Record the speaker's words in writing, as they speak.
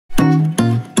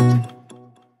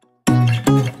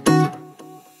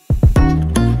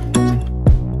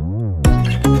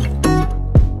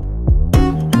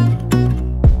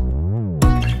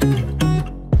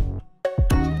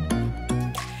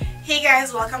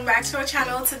welcome back to our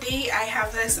channel. Today I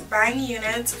have this bang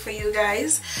unit for you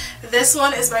guys. This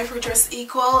one is by Freetress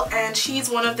Equal, and she's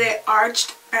one of the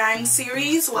arched bang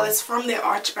series. Well, it's from the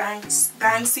arched bang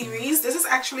series. This is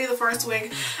actually the first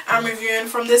wig I'm reviewing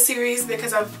from this series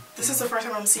because this is the first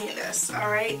time I'm seeing this.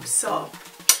 Alright, so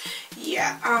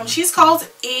yeah, she's called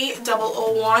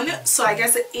A001, so I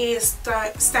guess the A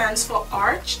stands for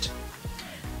arched.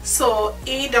 So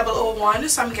A001,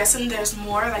 so I'm guessing there's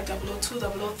more like 002,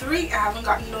 003. I haven't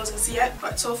gotten those as yet,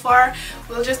 but so far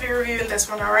we'll just be reviewing this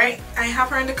one. Alright, I have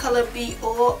her in the color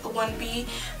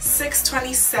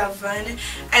BO1B627.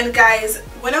 And guys,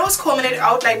 when I was combing it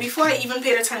out, like before I even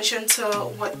paid attention to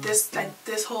what this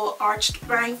whole arched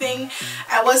bang thing,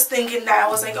 I was thinking that I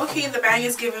was like, okay, the bang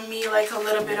is giving me like a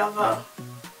little bit of a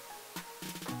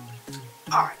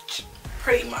arch,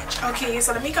 pretty much. Okay,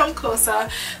 so let me come closer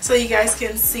so you guys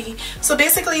can see. So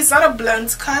basically it's not a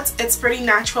blunt cut, it's pretty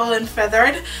natural and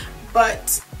feathered,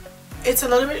 but it's a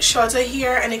little bit shorter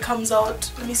here and it comes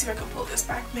out. Let me see if I can pull this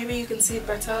back, maybe you can see it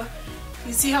better.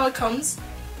 You see how it comes?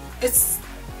 It's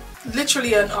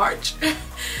literally an arch.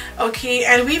 Okay,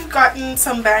 and we've gotten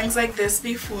some bangs like this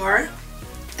before.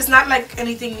 It's not like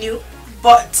anything new,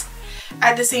 but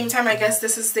at the same time, I guess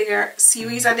this is their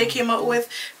series that they came out with.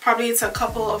 Probably it's a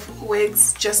couple of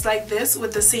wigs just like this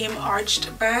with the same arched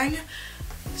bang.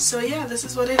 So yeah, this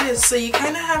is what it is. So you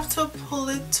kind of have to pull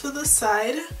it to the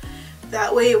side.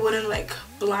 That way it wouldn't like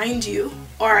blind you,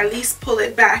 or at least pull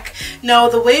it back. Now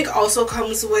the wig also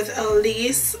comes with a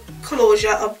lace closure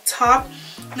up top.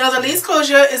 Now the lace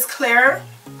closure is clear.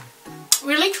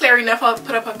 Really clear enough. I'll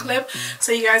put up a clip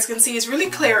so you guys can see. It's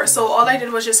really clear, so all I did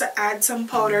was just add some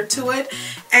powder to it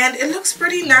and it looks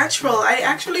pretty natural. I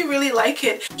actually really like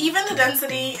it. Even the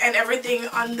density and everything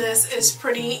on this is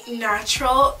pretty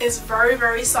natural. It's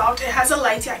very soft. It has a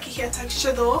light yaki hair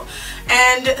texture though,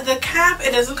 and the cap,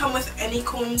 it doesn't come with any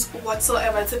combs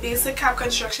whatsoever. It's a basic cap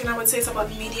construction. I would say it's about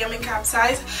medium in cap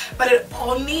size, but it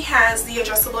only has the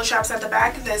adjustable straps at the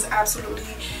back. There's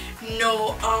absolutely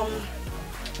no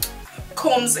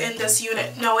combs in this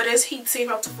unit. Now it is heat safe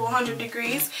up to 400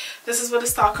 degrees. This is what the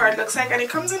stock card looks like, and it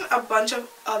comes in a bunch of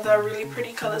other really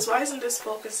pretty colors. Why isn't this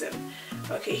focusing?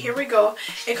 Okay, here we go.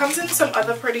 It comes in some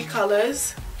other pretty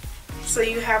colors, so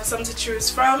you have some to choose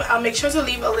from. I'll make sure to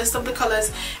leave a list of the colors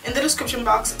in the description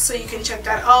box so you can check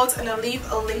that out, and I'll leave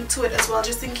a link to it as well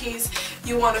just in case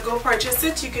you want to go purchase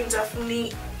it. You can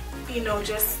definitely, you know,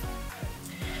 just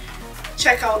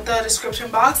check out the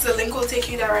description box. The link will take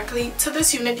you directly to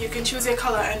this unit. You can choose your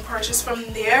color and purchase from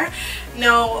there.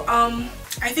 Now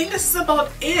I think this is about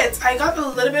it. I got a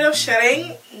little bit of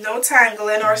shedding, no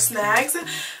tangling or snags,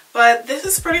 but this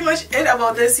is pretty much it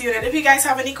about this unit. If you guys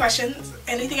have any questions,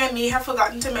 anything I may have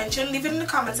forgotten to mention, leave it in the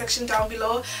comment section down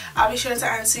below. I'll be sure to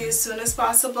answer you as soon as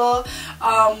possible.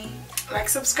 Like,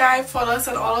 subscribe, follow us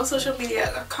on all our social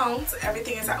media accounts.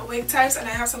 Everything is at WigTypes, and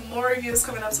I have some more reviews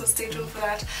coming up, so stay tuned for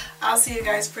that. I'll see you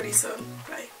guys pretty soon.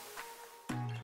 Bye.